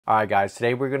All right, guys,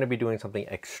 today we're going to be doing something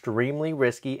extremely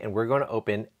risky, and we're going to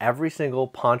open every single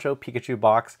Poncho Pikachu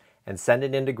box and send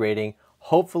it into grading,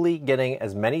 hopefully getting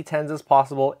as many 10s as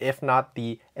possible, if not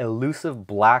the elusive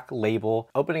black label.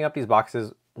 Opening up these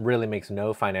boxes really makes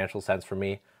no financial sense for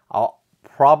me. I'll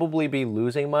probably be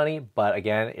losing money, but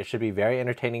again, it should be very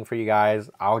entertaining for you guys.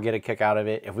 I'll get a kick out of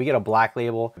it. If we get a black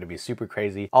label, it'll be super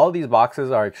crazy. All of these boxes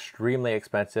are extremely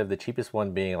expensive, the cheapest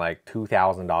one being like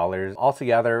 $2,000.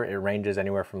 Altogether, it ranges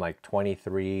anywhere from like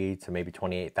 23 to maybe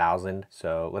 28,000.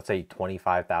 So let's say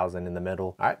 25,000 in the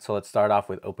middle. All right, so let's start off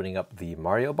with opening up the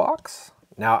Mario box.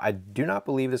 Now, I do not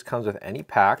believe this comes with any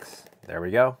packs. There we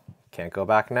go. Can't go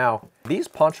back now. These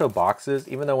Poncho boxes,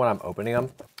 even though when I'm opening them,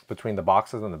 between the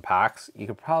boxes and the packs, you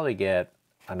could probably get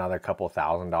another couple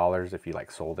 $1,000 if you like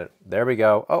sold it. There we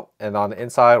go. Oh, and on the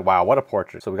inside, wow, what a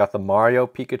portrait. So we got the Mario,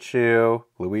 Pikachu,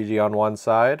 Luigi on one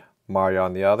side, Mario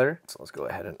on the other. So let's go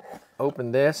ahead and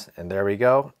open this, and there we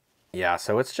go. Yeah,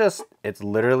 so it's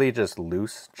literally just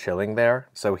loose chilling there.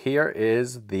 So here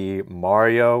is the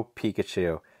Mario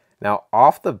Pikachu. Now,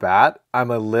 off the bat,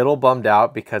 I'm a little bummed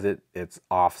out because it's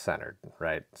off-centered,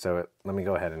 right? So let me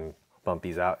go ahead and bump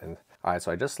these out. And all right,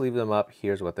 so I just sleeved them up.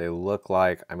 Here's what they look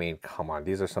like. I mean, come on,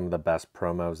 these are some of the best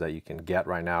promos that you can get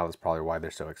right now. That's probably why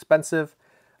they're so expensive.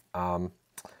 Now,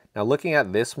 looking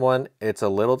at this one, it's a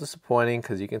little disappointing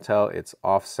because you can tell it's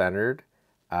off-centered.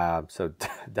 So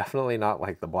definitely not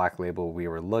like the black label we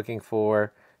were looking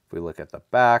for. If we look at the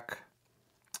back,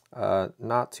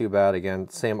 not too bad. Again,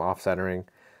 same off-centering.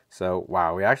 So,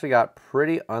 wow, we actually got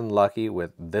pretty unlucky with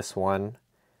this one.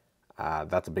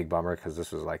 That's a big bummer because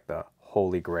this was like the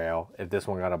holy grail. If this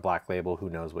one got a black label, who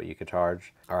knows what you could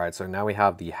charge. All right, so now we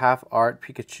have the half art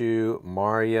Pikachu,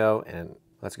 Mario, and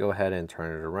let's go ahead and turn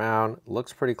it around.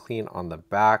 Looks pretty clean on the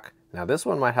back. Now this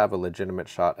one might have a legitimate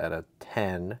shot at a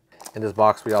 10. In this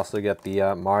box, we also get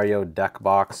the Mario deck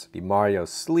box, the Mario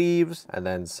sleeves, and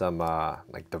then some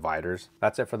like dividers.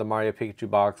 That's it for the Mario Pikachu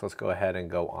box. Let's go ahead and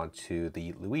go on to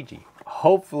the Luigi.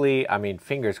 Hopefully, I mean,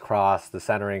 fingers crossed, the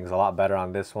centering's a lot better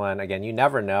on this one. Again, you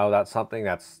never know. That's something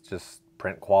that's just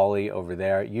print quality over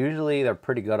there. Usually they're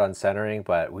pretty good on centering,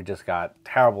 but we just got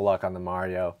terrible luck on the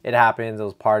Mario. It happens, it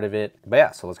was part of it. But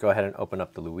yeah, so let's go ahead and open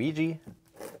up the Luigi.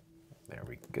 There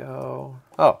we go.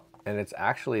 Oh, and it's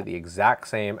actually the exact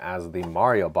same as the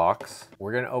Mario box.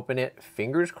 We're gonna open it,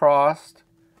 fingers crossed.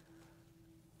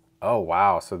 Oh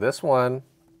wow, so this one,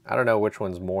 I don't know which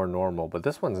one's more normal, but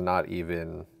this one's not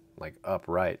even like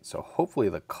upright. So hopefully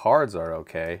the cards are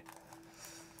okay.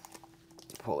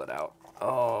 Pull it out.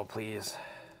 Oh, please.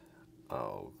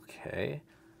 Okay.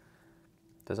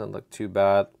 Doesn't look too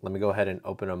bad. Let me go ahead and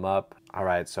open them up. All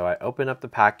right, so I open up the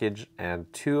package,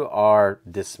 and to our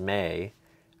dismay,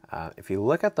 if you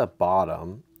look at the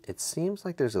bottom, it seems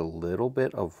like there's a little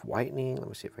bit of whitening. Let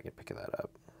me see if I can pick that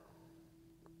up.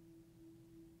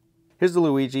 Here's the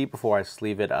Luigi before I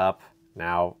sleeve it up.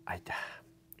 Now,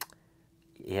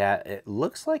 yeah, it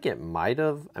looks like it might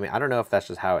have, I mean, I don't know if that's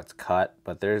just how it's cut,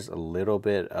 but there's a little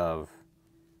bit of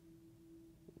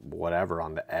whatever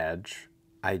on the edge.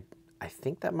 I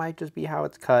think that might just be how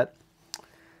it's cut,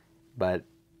 but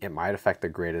it might affect the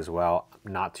grade as well.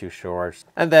 I'm not too sure.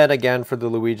 And then again, for the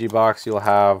Luigi box, you'll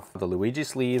have the Luigi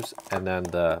sleeves and then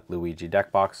the Luigi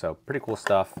deck box. So pretty cool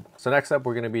stuff. So next up,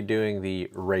 we're going to be doing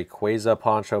the Rayquaza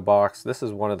Poncho box. This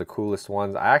is one of the coolest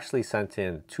ones. I actually sent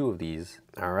in 2 of these.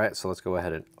 All right, so let's go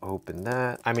ahead and open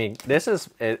that. I mean, this is,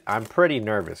 I'm pretty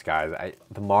nervous, guys.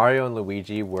 The Mario and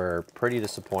Luigi were pretty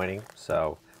disappointing,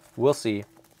 so we'll see.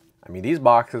 I mean, these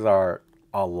boxes are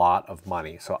a lot of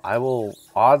money, so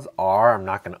odds are I'm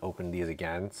not going to open these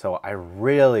again. So I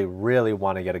really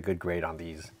want to get a good grade on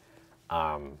these.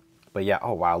 But yeah,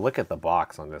 oh wow, look at the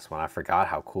box on this one. I forgot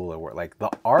how cool it were. Like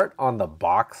the art on the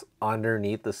box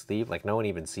underneath the sleeve, like no one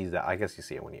even sees that. I guess you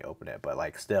see it when you open it, but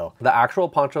like still, the actual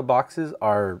Poncho boxes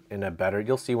are in a better,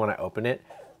 you'll see when I open it,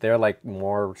 they're like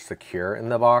more secure in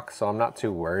the box, so I'm not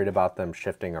too worried about them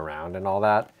shifting around and all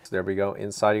that. So there we go.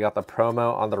 Inside you got the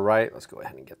promo on the right. Let's go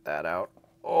ahead and get that out.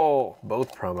 Oh,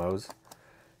 both promos.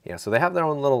 Yeah, so they have their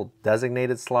own little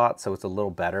designated slot, so it's a little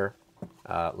better.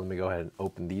 Let me go ahead and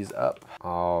open these up.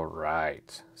 All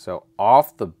right, so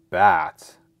off the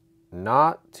bat,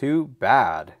 not too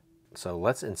bad. So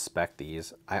let's inspect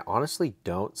these. I honestly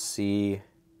don't see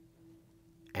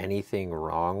anything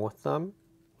wrong with them.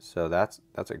 So that's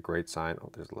a great sign.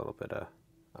 Oh, there's a little bit of,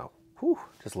 oh, whew,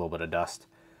 just a little bit of dust.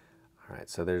 All right,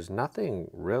 so there's nothing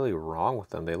really wrong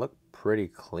with them. They look pretty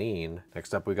clean.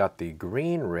 Next up, we got the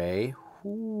Green Ray.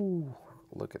 Ooh,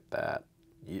 look at that.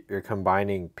 You're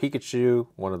combining Pikachu,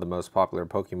 one of the most popular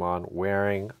Pokemon,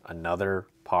 wearing another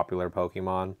popular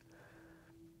Pokemon.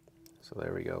 So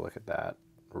there we go, look at that.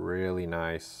 really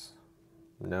nice.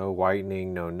 No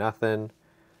whitening, no nothing.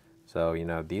 So, you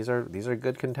know, these are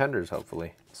good contenders,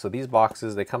 hopefully. So these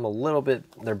boxes, they come a little bit,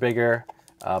 they're bigger,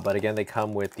 but again, they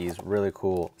come with these really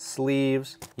cool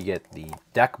sleeves. You get the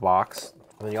deck box,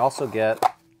 and then you also get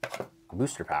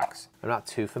booster packs. I'm not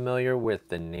too familiar with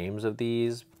the names of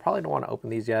these. Probably don't want to open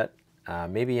these yet.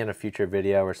 Maybe in a future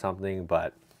video or something,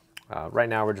 but right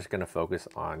now we're just going to focus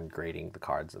on grading the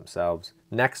cards themselves.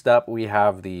 Next up, we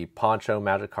have the Poncho,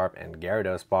 Magikarp, and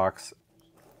Gyarados box.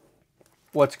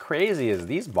 What's crazy is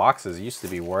these boxes used to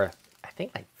be worth, I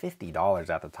think, like $50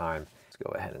 at the time. Let's go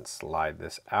ahead and slide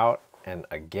this out. And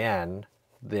again,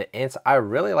 I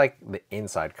really like the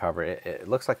inside cover. It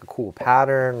looks like a cool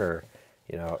pattern, or,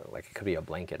 you know, like it could be a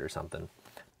blanket or something.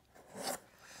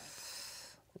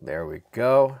 There we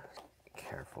go.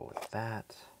 Careful with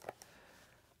that.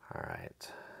 All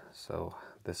right, so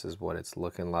this is what it's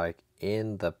looking like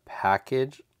in the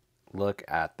package. Look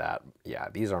at that. Yeah,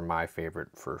 these are my favorite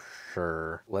for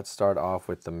sure. Let's start off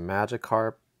with the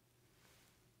Magikarp.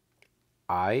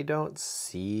 I don't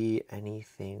see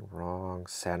anything wrong.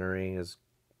 Centering is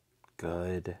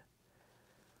good.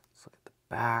 Let's look at the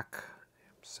back.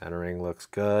 Centering looks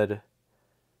good.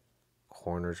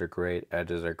 Corners are great.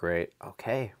 Edges are great.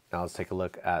 Okay, now let's take a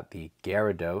look at the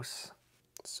Gyarados.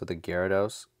 So the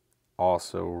Gyarados,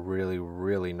 also really,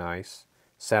 really nice.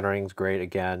 Centering's great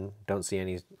again. Don't see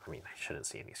any, I mean, I shouldn't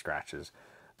see any scratches.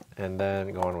 And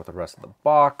then going with the rest of the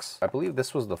box. I believe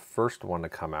this was the first one to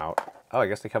come out. Oh, I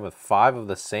guess they come with 5 of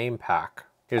the same pack.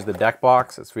 Here's the deck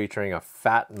box. It's featuring a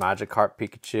fat Magikarp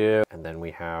Pikachu. And then we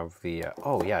have the,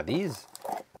 oh yeah, these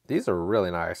are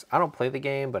really nice. I don't play the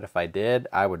game, but if I did,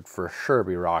 I would for sure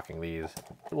be rocking these.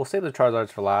 We'll save the Charizards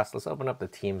for last. Let's open up the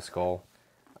Team Skull.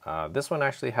 This one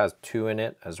actually has 2 in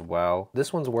it as well.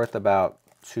 This one's worth about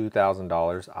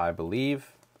 $2,000, I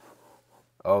believe.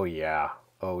 Oh yeah,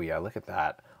 look at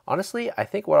that. Honestly, I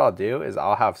think what I'll do is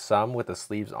I'll have some with the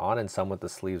sleeves on and some with the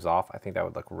sleeves off. I think that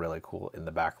would look really cool in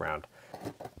the background.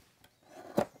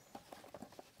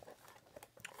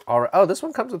 All right. Oh, this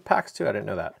one comes with packs too. I didn't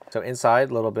know that. So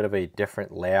inside, a little bit of a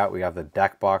different layout. We have the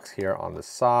deck box here on the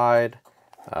side.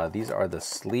 These are the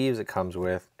sleeves it comes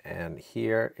with. And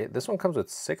here, this one comes with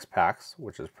 6 packs,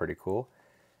 which is pretty cool.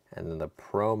 And then the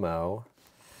promo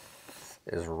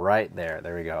is right there.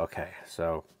 There we go. Okay,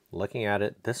 so looking at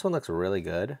it, this one looks really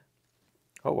good.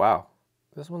 Oh, wow.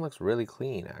 This one looks really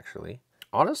clean, actually.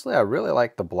 Honestly, I really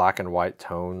like the black and white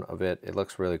tone of it. It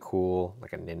looks really cool,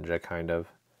 like a ninja kind of.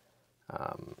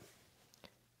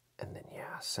 And then,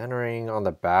 yeah, centering on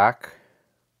the back.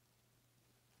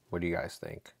 What do you guys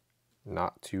think?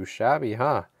 Not too shabby,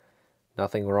 huh?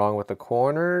 Nothing wrong with the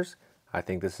corners. I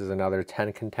think this is another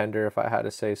 10 contender if I had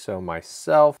to say so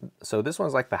myself. So this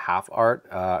one's like the half art.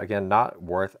 Again, not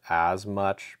worth as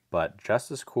much, but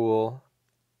just as cool.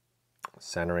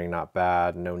 Centering not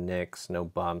bad, no nicks, no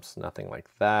bumps, nothing like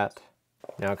that.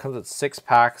 Now it comes with 6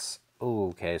 packs. Ooh,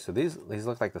 okay, so these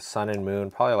look like the Sun and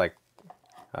Moon, probably like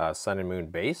Sun and Moon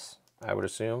base, I would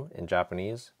assume, in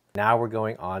Japanese. Now we're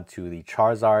going on to the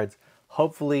Charizards.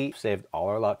 Hopefully saved all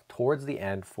our luck towards the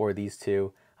end for these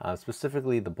two.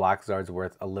 Specifically, the Black Zard's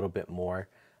worth a little bit more.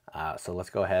 So let's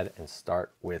go ahead and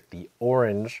start with the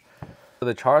orange. So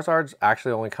the Charizards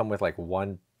actually only come with like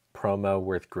 1 promo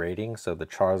worth grading. So the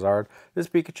Charizard, this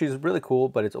Pikachu is really cool,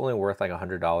 but it's only worth like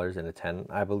 $100 in a 10,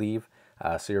 I believe.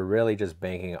 So you're really just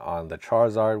banking on the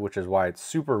Charizard, which is why it's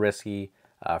super risky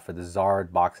for the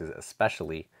Zard boxes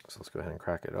especially. So let's go ahead and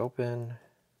crack it open.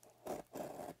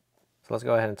 So let's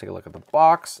go ahead and take a look at the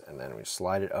box, and then we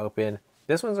slide it open.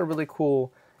 This one's a really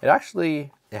cool, it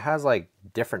has like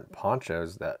different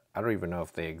ponchos that I don't even know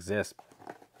if they exist.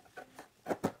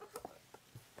 All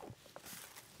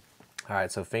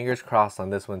right, so fingers crossed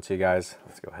on this one too, guys.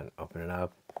 Let's go ahead and open it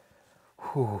up.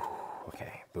 Whew.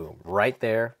 Okay, boom, right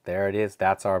there. There it is.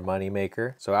 That's our money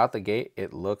maker. So out the gate,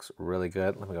 it looks really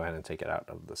good. Let me go ahead and take it out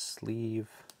of the sleeve.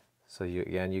 So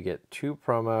you get 2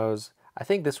 promos. I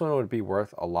think this one would be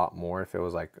worth a lot more if it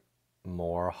was like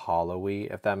more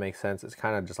hollowy, if that makes sense. It's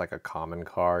kind of just like a common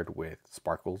card with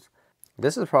sparkles.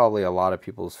 This is probably a lot of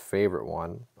people's favorite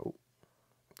one. Oh,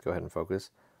 go ahead and focus.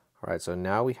 All right, so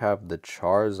now we have the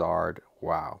Charizard.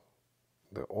 Wow.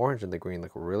 The orange and the green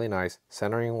look really nice.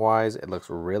 Centering wise, it looks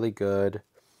really good.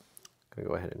 I'm gonna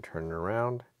go ahead and turn it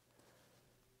around.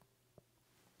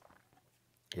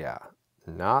 Yeah,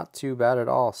 not too bad at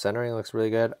all. Centering looks really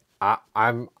good. I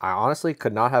honestly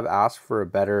could not have asked for a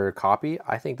better copy.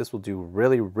 I think this will do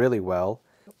really, really well.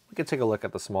 We could take a look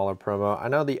at the smaller promo. I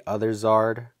know the other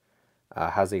Zard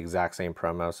has the exact same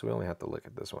promo, so we only have to look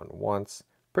at this one once.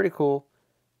 Pretty cool.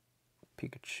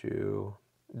 Pikachu.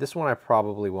 This one I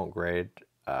probably won't grade.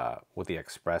 with the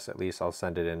Express at least. I'll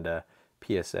send it into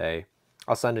PSA.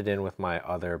 I'll send it in with my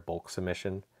other bulk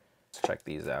submission. Let's check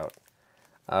these out.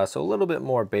 So a little bit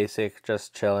more basic,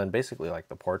 just chilling, basically like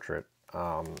the portrait.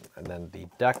 And then the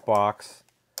deck box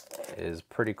is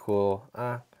pretty cool.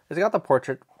 It's got the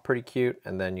portrait pretty cute,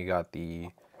 and then you got the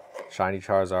shiny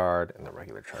Charizard and the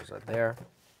regular Charizard there.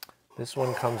 This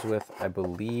one comes with, I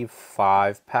believe,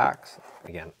 5 packs.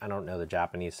 Again, I don't know the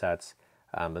Japanese sets,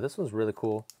 but this one's really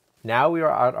cool. Now we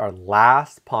are at our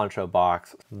last Poncho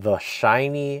box, the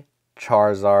shiny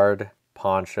Charizard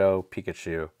Poncho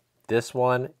Pikachu. This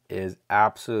one is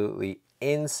absolutely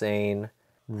insane.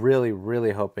 Really,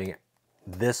 really hoping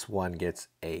this one gets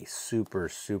a super,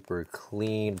 super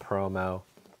clean promo.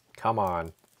 Come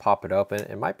on, pop it open.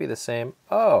 It might be the same.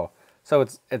 Oh, so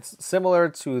it's similar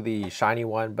to the shiny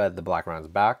one, but the black round's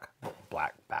back.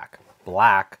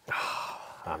 Black.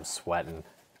 I'm sweating.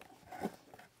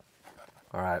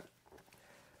 All right.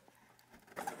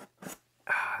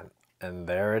 And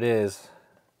there it is,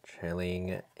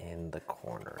 chilling in the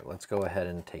corner. Let's go ahead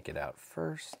and take it out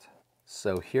first.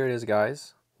 So here it is,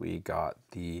 guys. We got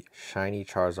the shiny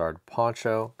Charizard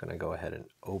Poncho. Gonna go ahead and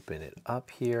open it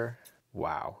up here.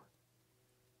 Wow.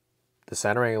 The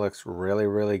centering looks really,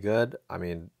 really good. I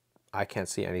mean, I can't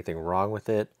see anything wrong with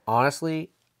it.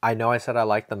 Honestly, I know I said I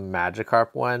like the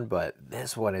Magikarp one, but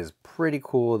this one is pretty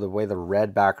cool. The way the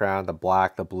red background, the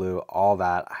black, the blue, all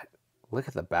that. Look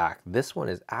at the back. This one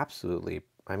is absolutely,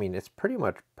 I mean, it's pretty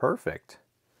much perfect.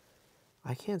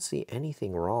 I can't see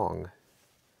anything wrong.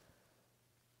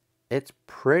 It's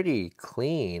pretty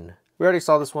clean. We already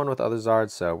saw this one with other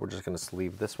Zards, so we're just gonna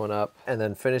sleeve this one up. And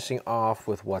then finishing off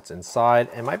with what's inside.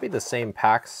 It might be the same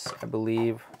packs, I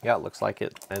believe. Yeah, it looks like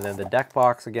it. And then the deck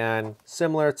box again,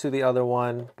 similar to the other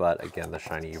one, but again, the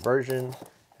shiny version.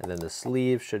 And then the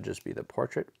sleeve should just be the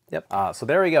portrait. Yep. So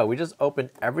there we go. We just opened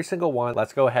every single one.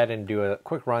 Let's go ahead and do a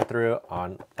quick run through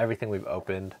on everything we've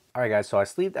opened. All right, guys, so I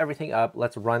sleeved everything up.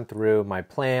 Let's run through my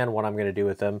plan, what I'm gonna do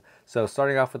with them. So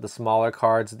starting off with the smaller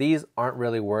cards, these aren't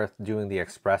really worth doing the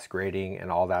express grading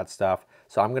and all that stuff.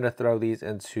 So I'm gonna throw these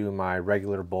into my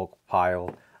regular bulk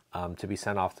pile to be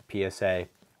sent off to PSA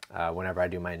whenever I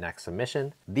do my next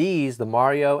submission. These, the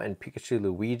Mario and Pikachu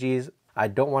Luigi's, I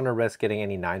don't want to risk getting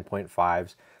any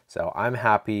 9.5s, so I'm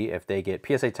happy if they get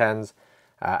PSA 10s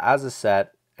as a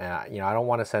set. You know, I don't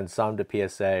want to send some to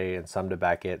PSA and some to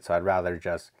Beckett, so I'd rather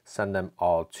just send them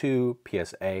all to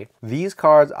PSA. These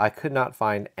cards, I could not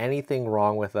find anything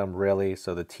wrong with them, really.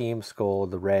 So the Team Skull,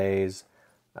 the Rays,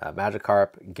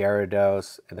 Magikarp,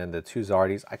 Gyarados, and then the 2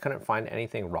 Zardis, I couldn't find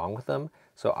anything wrong with them.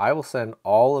 So I will send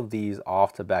all of these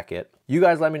off to Beckett. You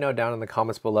guys let me know down in the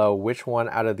comments below which one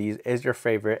out of these is your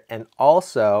favorite. And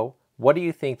also, what do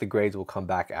you think the grades will come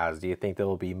back as? Do you think they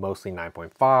will be mostly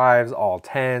 9.5s, all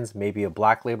 10s, maybe a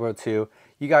black label or 2?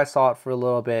 You guys saw it for a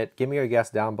little bit. Give me your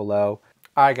guess down below.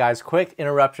 All right, guys, quick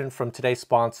interruption from today's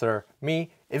sponsor,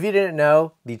 me. If you didn't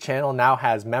know, the channel now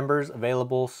has members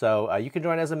available, so you can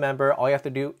join as a member. All you have to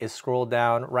do is scroll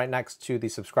down. Right next to the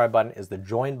subscribe button is the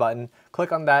join button.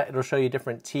 Click on that. It'll show you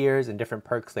different tiers and different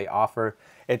perks they offer.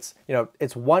 It's, you know,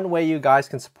 it's one way you guys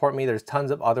can support me. There's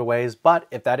tons of other ways, but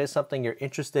if that is something you're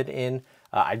interested in,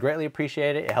 I greatly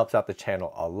appreciate it. It helps out the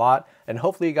channel a lot, and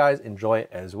hopefully you guys enjoy it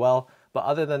as well. But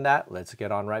other than that, let's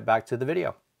get on right back to the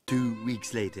video. 2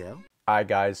 weeks later. All right,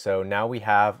 guys, so now we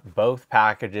have both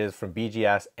packages from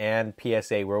BGS and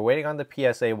PSA. We're waiting on the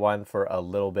PSA one for a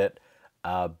little bit,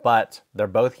 but they're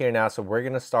both here now, so we're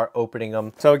gonna start opening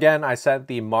them. So again, I sent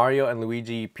the Mario and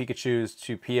Luigi Pikachus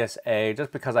to PSA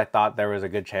just because I thought there was a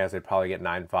good chance they'd probably get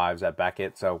 9.5s at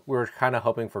Beckett. So we were kind of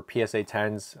hoping for PSA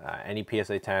 10s. Any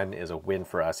PSA 10 is a win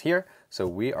for us here. So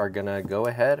we are gonna go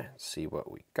ahead and see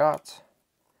what we got.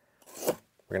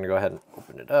 We're gonna go ahead and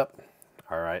open it up.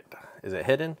 All right, is it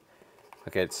hidden?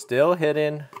 Okay, it's still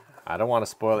hidden. I don't want to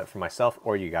spoil it for myself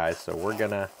or you guys, so we're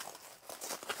gonna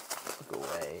look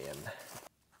away and...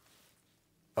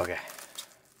 Okay.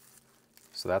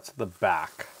 So that's the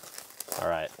back. All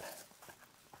right.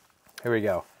 Here we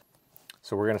go.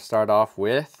 So we're gonna start off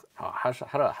with... Oh, how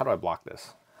do I block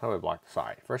this? How do I block this?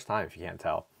 Sorry, first time if you can't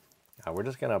tell. We're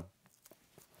just gonna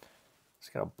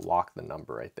block the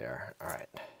number right there. All right.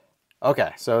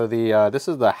 Okay, so the this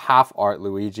is the half art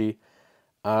Luigi.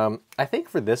 I think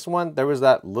for this one, there was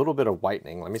that little bit of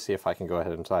whitening. Let me see if I can go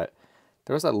ahead and try it.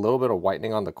 There was that little bit of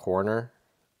whitening on the corner.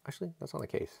 Actually, that's on the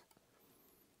case.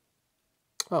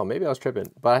 Oh, maybe I was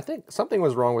tripping. But I think something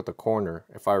was wrong with the corner,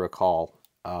 if I recall.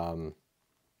 But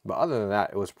other than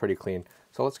that, it was pretty clean.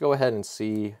 So let's go ahead and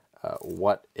see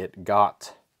what it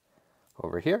got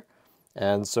over here.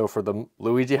 And so for the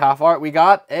Luigi half art, we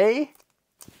got a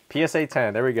PSA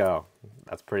 10. There we go.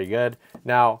 That's pretty good.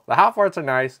 Now, the half arts are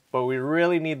nice, but we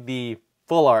really need the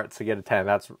full art to get a 10.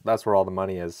 That's where all the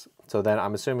money is. So then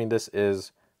I'm assuming this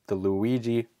is the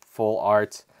Luigi full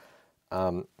art.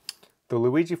 The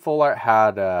Luigi full art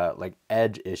had like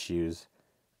edge issues,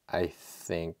 I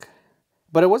think.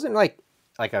 But it wasn't like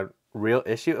a real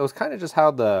issue. It was kind of just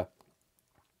how the,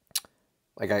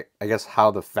 like I guess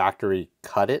how the factory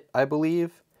cut it, I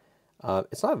believe.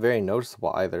 It's not very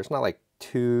noticeable either. It's not like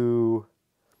too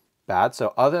bad.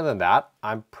 So other than that,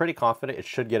 I'm pretty confident it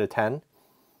should get a 10.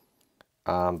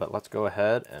 But let's go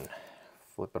ahead and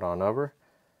flip it on over.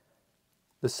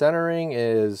 The centering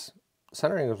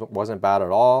wasn't bad at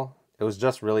all. It was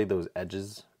just really those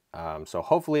edges. So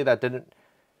hopefully that didn't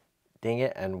ding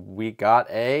it, and we got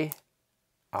a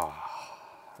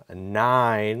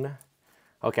 9.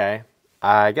 Okay,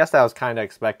 I guess that was kind of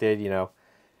expected. You know,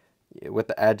 with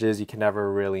the edges, you can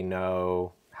never really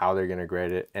know how they're gonna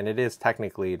grade it, and it is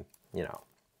technically, you know,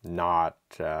 not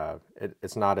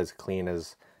it's not as clean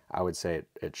as I would say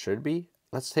it should be.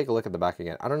 Let's take a look at the back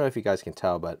again. I don't know if you guys can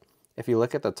tell, but if you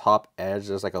look at the top edge,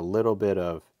 there's like a little bit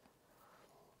of,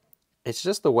 it's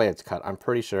just the way it's cut, I'm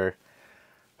pretty sure.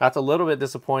 That's a little bit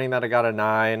disappointing that I got a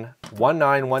 9. 1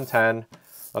 9, 1 10.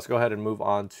 Let's go ahead and move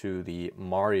on to the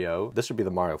Mario. This would be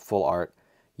the Mario full art.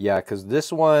 Yeah, because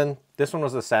this one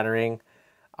was the centering.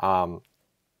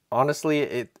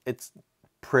 Honestly, it's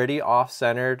pretty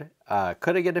off-centered.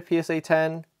 Could it get a PSA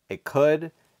 10? It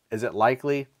could. Is it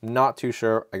likely? Not too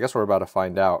sure. I guess we're about to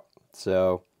find out.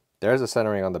 So there's a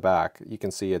centering on the back. You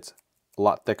can see it's a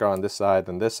lot thicker on this side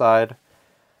than this side.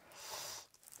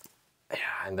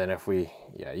 Yeah, and then if we,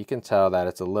 yeah, you can tell that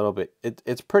it's a little bit,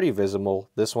 it's pretty visible.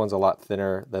 This one's a lot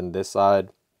thinner than this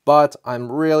side. But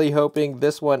I'm really hoping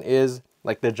this one is,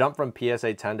 like the jump from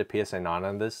PSA 10 to PSA 9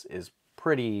 on this is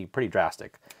pretty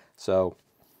drastic. So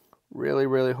really,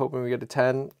 really hoping we get a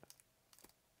 10.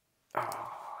 Oh,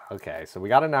 okay, so we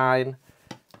got a 9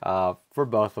 for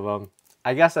both of them.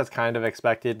 I guess that's kind of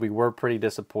expected. We were pretty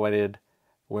disappointed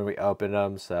when we opened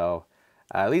them, so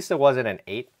at least it wasn't an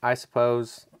 8, I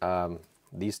suppose.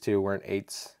 These two weren't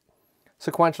 8s.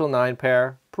 Sequential 9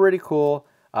 pair, pretty cool.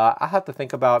 I have to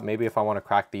think about maybe if I want to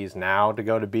crack these now to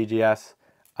go to BGS,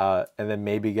 and then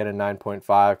maybe get a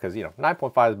 9.5, because, you know,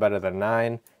 9.5 is better than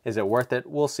 9. Is it worth it?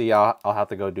 We'll see. I'll have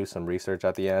to go do some research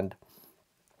at the end.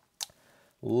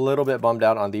 Little bit bummed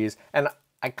out on these, and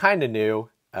I kind of knew,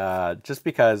 just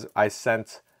because I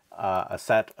sent a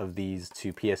set of these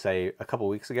to PSA a couple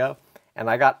weeks ago, and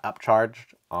I got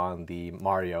upcharged on the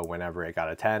Mario whenever it got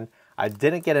a 10. I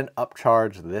didn't get an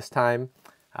upcharge this time,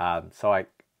 so I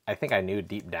think I knew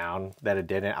deep down that it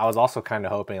didn't. I was also kind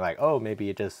of hoping like, oh, maybe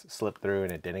it just slipped through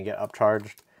and it didn't get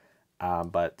upcharged,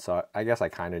 but so I guess I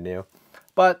kind of knew.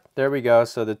 But there we go.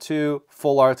 So the two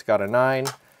full arts got a 9.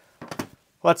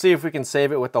 Let's see if we can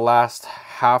save it with the last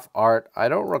half art. I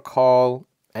don't recall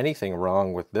anything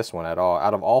wrong with this one at all.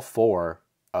 Out of all 4,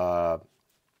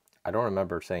 I don't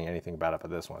remember saying anything bad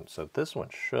about this one. So this one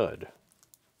should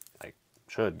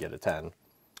get a 10.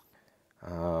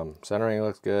 Centering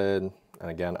looks good. And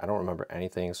again, I don't remember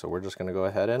anything, so we're just gonna go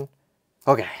ahead and,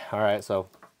 okay, all right, so,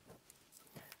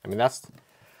 I mean, that's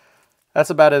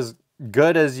about as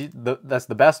good as, that's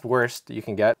the best worst you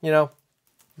can get. You know,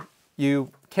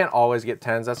 you can't always get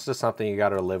 10s. That's just something you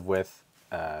gotta live with.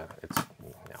 It's,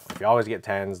 you know, if you always get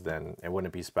 10s, then it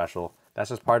wouldn't be special. That's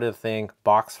just part of the thing.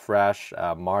 Box fresh,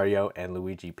 Mario and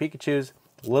Luigi Pikachus.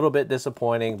 A little bit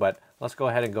disappointing, but let's go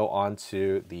ahead and go on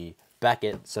to the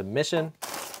Beckett submission.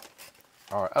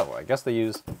 All right, oh, I guess they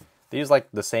use like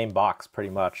the same box pretty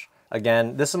much.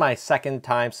 Again, this is my second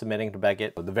time submitting to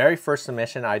Beckett. The very first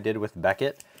submission I did with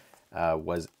Beckett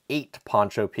was 8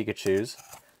 Poncho Pikachus.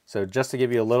 So just to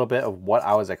give you a little bit of what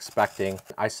I was expecting,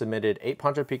 I submitted 8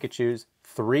 Poncho Pikachus.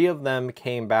 3 of them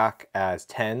came back as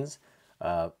 10s.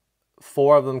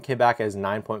 4 of them came back as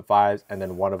 9.5s, and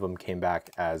then 1 of them came back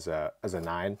as a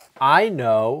 9. I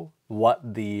know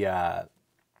what the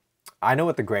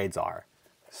grades are.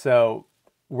 So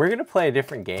we're gonna play a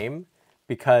different game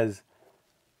because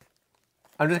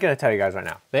I'm just gonna tell you guys right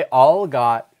now. They all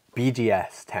got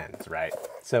BGS 10s, right?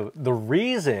 So the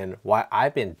reason why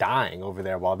I've been dying over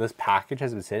there while this package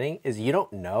has been sitting is you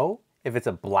don't know if it's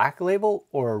a black label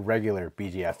or a regular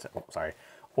BGS,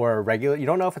 or a regular, you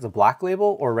don't know if it's a black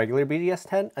label or a regular BGS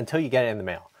 10 until you get it in the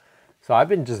mail. So I've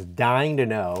been just dying to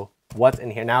know what's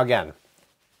in here. Now again,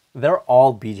 they're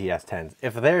all BGS 10s.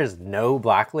 If there's no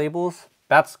black labels,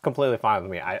 that's completely fine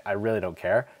with me. I really don't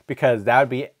care, because that would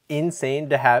be insane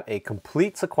to have a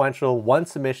complete sequential 1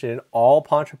 submission, all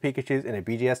Poncho Pikachus in a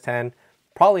BGS 10.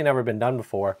 Probably never been done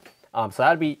before. So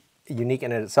that'd be unique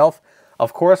in itself.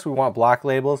 Of course, we want black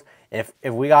labels. If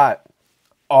we got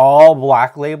all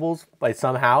black labels, like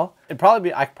somehow, I could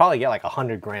probably get like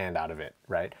 100 grand out of it,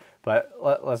 right? But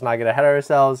let's not get ahead of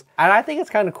ourselves. And I think it's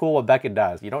kind of cool what Beckett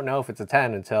does. You don't know if it's a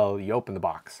 10 until you open the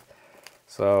box.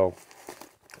 So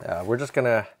we're just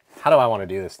gonna, how do I want to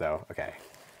do this though? Okay,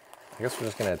 I guess we're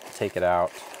just gonna take it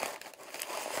out.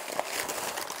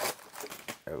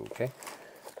 Okay,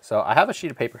 so I have a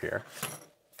sheet of paper here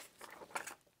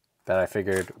that I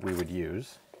figured we would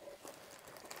use.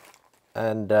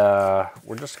 And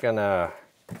we're just gonna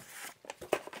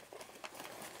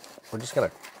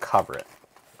cover it.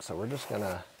 So we're just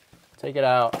gonna take it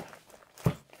out.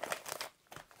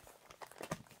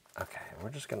 Okay, we're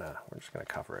just gonna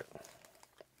cover it.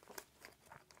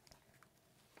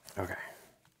 Okay,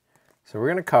 so we're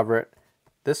gonna cover it.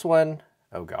 This one,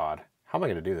 oh God, how am I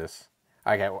gonna do this?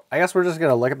 Okay, well, I guess we're just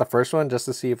gonna look at the first one just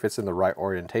to see if it's in the right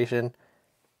orientation.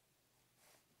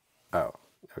 Oh,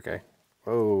 okay.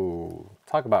 Oh,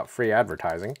 talk about free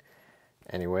advertising.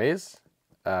 Anyways,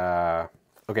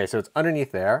 okay, so it's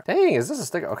underneath there. Dang, is this a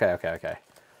sticker? Okay, okay, okay.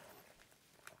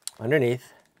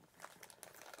 Underneath.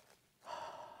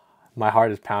 My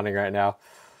heart is pounding right now.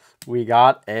 We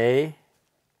got a,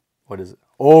 what is it?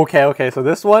 Okay, okay, so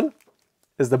this one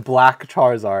is the black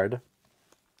Charizard.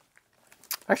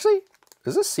 Actually,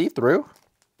 is this see-through?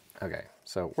 Okay,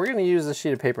 so we're gonna use this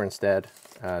sheet of paper instead.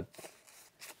 We're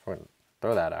gonna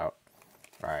throw that out.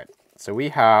 All right, so we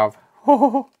have,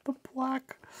 oh, the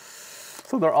black.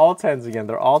 So they're all 10s again,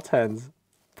 they're all 10s.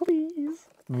 Please.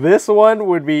 This one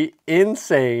would be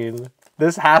insane.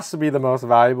 This has to be the most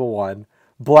valuable one.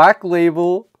 Black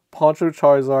label, Poncho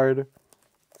Charizard.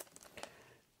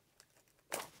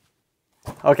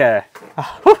 Okay.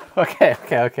 Okay,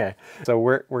 okay, okay. So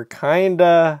we're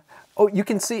kinda, oh, you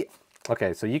can see,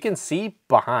 okay, so you can see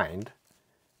behind.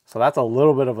 So that's a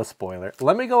little bit of a spoiler.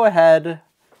 Let me go ahead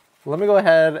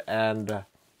and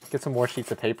get some more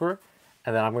sheets of paper,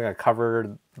 and then I'm gonna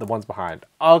cover the ones behind.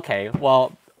 Okay,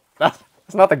 well, that's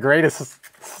not the greatest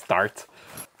start.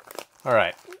 All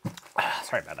right,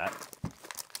 sorry about that.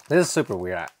 This is super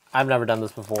weird. I've never done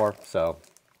this before, so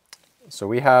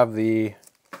we have the,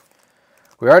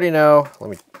 we already know, let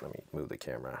me move the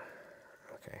camera.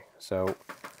 Okay, so,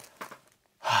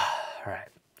 all right,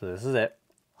 so this is it.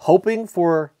 Hoping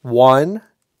for one,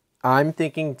 I'm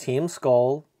thinking Team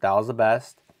Skull, that was the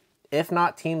best. If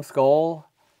not Team Skull,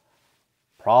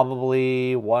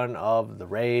 probably one of the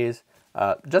Rays.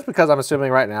 Just because I'm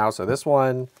assuming right now, so this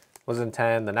one was in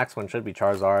 10, the next one should be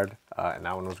Charizard, and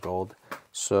that one was gold.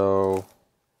 So,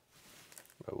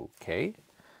 okay,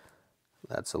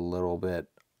 that's a little bit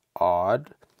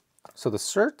odd. So the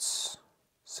certs,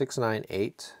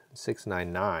 698,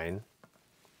 699.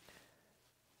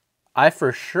 I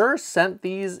for sure sent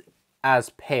these as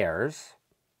pairs,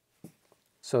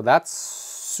 so that's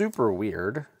super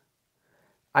weird.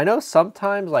 I know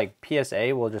sometimes like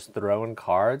PSA will just throw in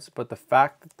cards, but the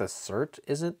fact that the cert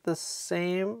isn't the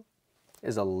same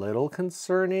is a little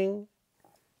concerning.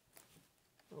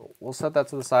 We'll set that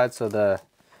to the side. So the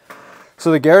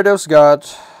Gyarados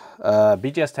got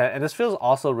BGS 10, and this feels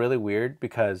also really weird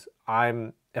because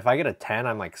if I get a 10,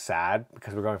 I'm like sad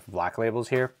because we're going for black labels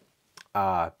here.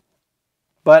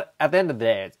 But at the end of the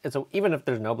day, even if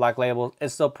there's no black labels,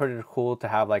 it's still pretty cool to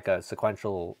have like a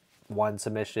sequential one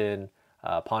submission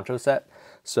Poncho set.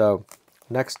 So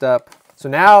next up, so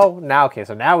now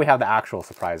we have the actual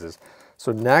surprises.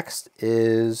 So next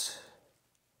should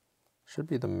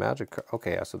be the Magikarp.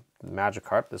 Okay, so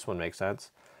Magikarp, this one makes sense.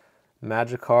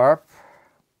 Magikarp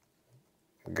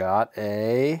got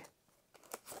a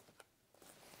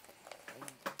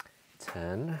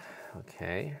 10.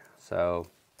 Okay, so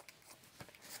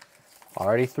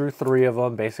already through 3 of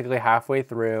them, basically halfway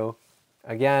through.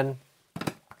 Again,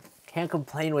 can't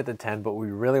complain with the 10, but we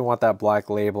really want that black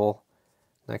label.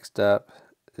 Next up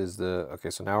is okay,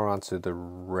 so now we're on to the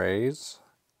Rays.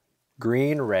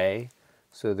 Green Ray.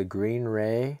 So the Green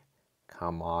Ray,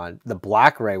 come on. The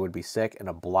Black Ray would be sick in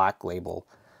a black label.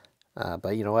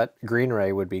 But you know what? Green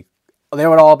Ray would be, they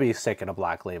would all be sick in a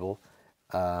black label.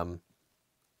 Okay,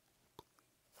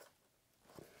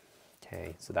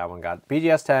 so that one got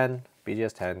BGS 10.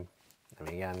 BGS 10. I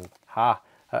mean, again,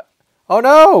 oh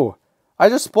no! I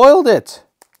just spoiled it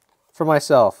for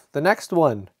myself. The next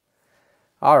one.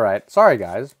 All right, sorry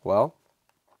guys. Well,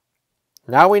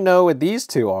 now we know what these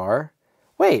two are.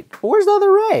 Wait, but where's the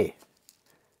other Ray?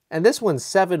 And this one's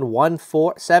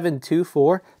 714,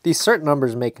 724. These certain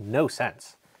numbers make no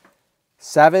sense.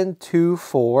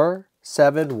 724,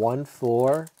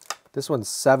 714. This one's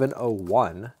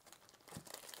 701.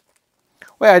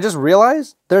 Wait, I just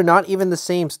realized they're not even the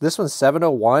same. This one's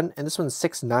 701 and this one's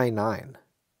 699.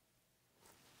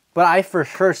 But I for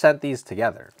sure sent these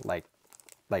together. Like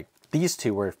these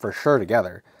two were for sure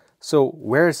together. So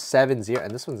where's 7-0?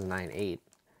 And this one's 9-8.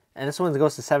 And this one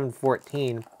goes to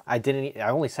 7-14. I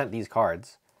only sent these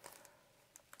cards.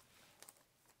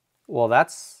 Well,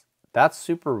 that's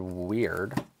super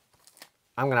weird.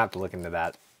 I'm gonna have to look into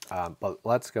that. But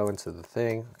let's go into the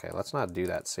thing. Okay, let's not do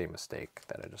that same mistake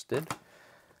that I just did.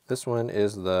 This one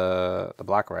is the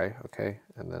black ray, okay?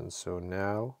 And then so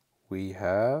now we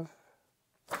have...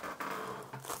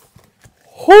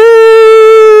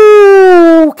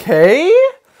 Okay,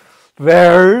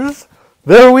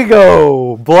 there we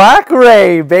go. Black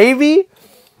ray, baby.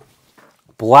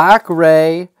 Black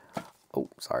ray. Oh,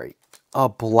 sorry. A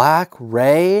black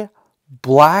ray,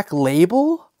 black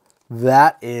label.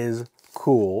 That is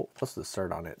cool. What's the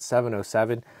cert on it?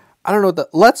 707. I don't know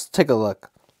what let's take a look.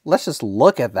 Let's just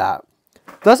look at that.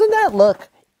 Doesn't that look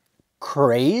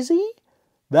crazy?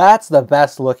 That's the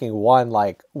best looking one,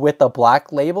 like with the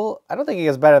black label. I don't think it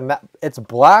gets better than that. It's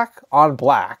black on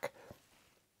black.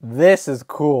 This is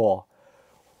cool.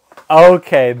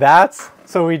 Okay,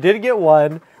 so we did get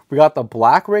one. We got the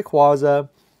black Rayquaza.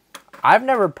 I've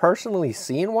never personally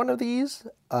seen one of these,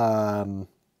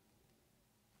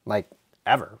 like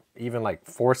ever, even like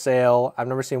for sale. I've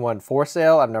never seen one for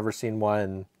sale. I've never seen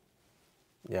one,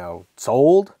 you know,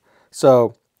 sold.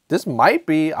 So this might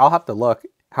be, I'll have to look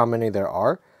how many there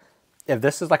are. If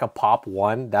this is like a pop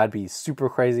one, that'd be super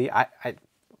crazy. I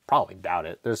probably doubt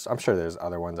it. I'm sure there's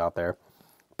other ones out there,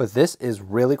 but this is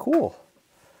really cool.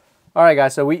 All right,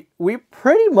 guys. So we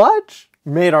pretty much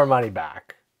made our money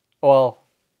back. Well,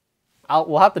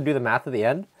 we'll have to do the math at the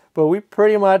end, but we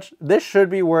pretty much, this should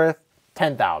be worth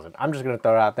 $10,000. I'm just gonna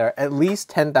throw it out there. At least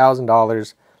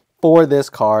 $10,000 for this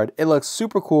card. It looks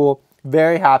super cool.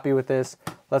 Very happy with this.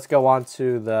 Let's go on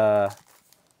to the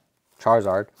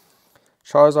Charizard.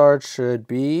 Charizard should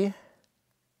be...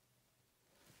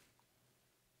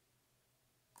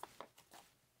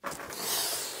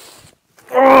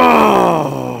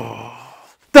 Oh,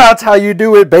 that's how you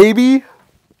do it, baby.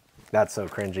 That's so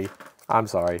cringy. I'm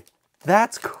sorry.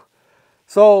 That's cool.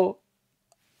 So,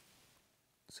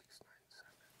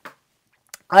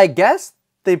 I guess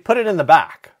they put it in the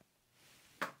back.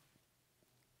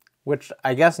 Which,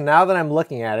 I guess now that I'm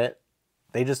looking at it,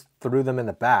 they just threw them in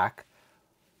the back.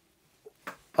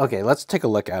 Okay, let's take a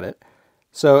look at it.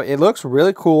 So, it looks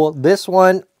really cool. This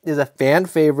one is a fan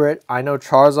favorite. I know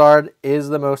Charizard is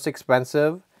the most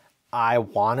expensive. I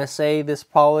want to say this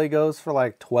probably goes for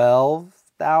like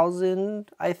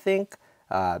 12,000, I think.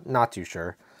 Not too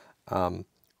sure.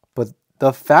 But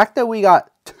the fact that we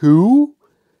got two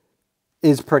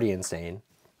is pretty insane.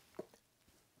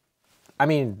 I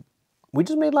mean, we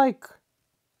just made like...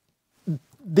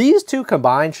 These two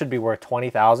combined should be worth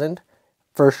 20,000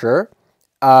 for sure.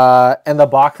 And the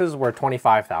boxes were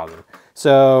 25,000.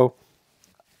 So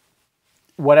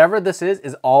whatever this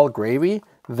is all gravy.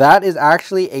 That is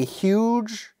actually a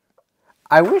huge...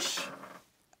 I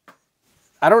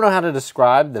don't know how to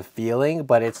describe the feeling,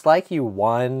 but it's like you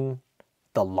won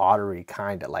the lottery,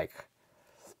 kind of like...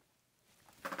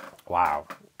 Wow.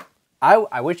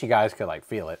 I wish you guys could like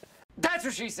feel it. That's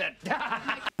what she said.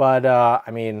 But I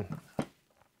mean,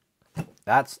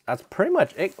 that's pretty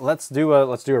much it. Let's do a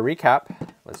recap.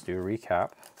 Let's do a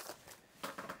recap.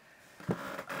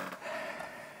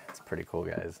 It's pretty cool,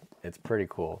 guys. It's pretty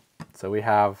cool. So we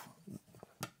have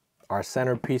our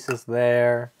centerpieces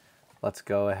there. Let's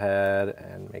go ahead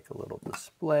and make a little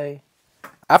display.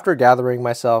 After gathering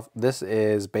myself, this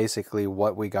is basically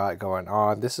what we got going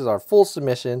on. This is our full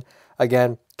submission.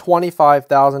 Again,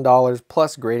 $25,000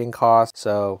 plus grading costs.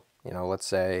 So, you know, let's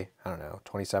say, I don't know,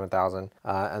 27,000.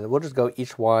 And we'll just go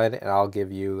each one and I'll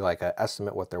give you like an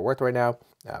estimate what they're worth right now.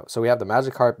 So we have the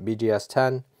Magikarp BGS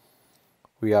 10.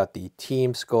 We got the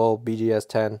Team Skull BGS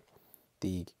 10.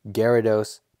 The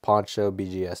Gyarados Poncho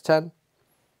BGS 10.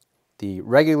 The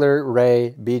regular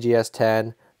Ray BGS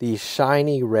 10. The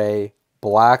Shiny Ray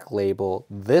Black Label.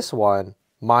 This one,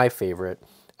 my favorite.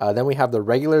 Then we have the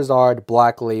regular Zard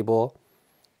Black Label,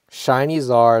 Shiny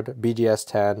Zard BGS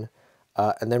 10,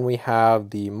 and then we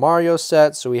have the Mario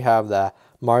set. So we have the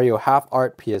Mario Half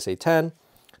Art PSA 10,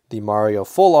 the Mario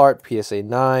Full Art PSA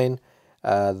 9,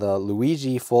 the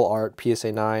Luigi Full Art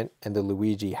PSA 9, and the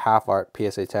Luigi Half Art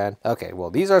PSA 10. Okay,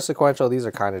 well, these are sequential. These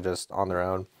are kind of just on their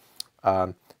own.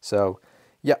 So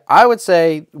yeah, I would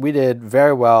say we did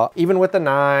very well, even with the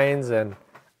 9s and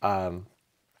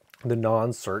the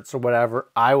non-certs or whatever.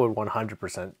 I would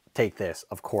 100% take this,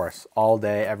 of course, all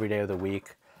day, every day of the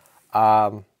week.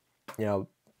 You know,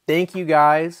 thank you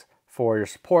guys for your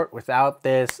support. Without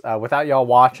this, without y'all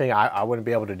watching, I wouldn't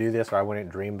be able to do this, or I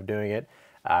wouldn't dream of doing it.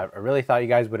 I really thought you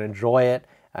guys would enjoy it.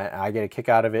 I get a kick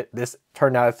out of it. This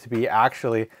turned out to be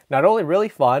actually not only really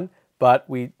fun, but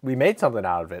we made something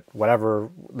out of it,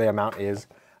 whatever the amount is.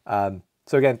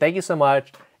 So again, thank you so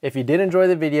much. If you did enjoy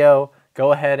the video,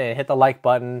 go ahead and hit the like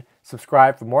button,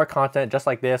 subscribe for more content just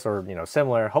like this or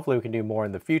similar. Hopefully we can do more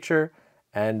in the future.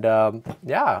 And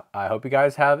yeah, I hope you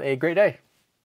guys have a great day.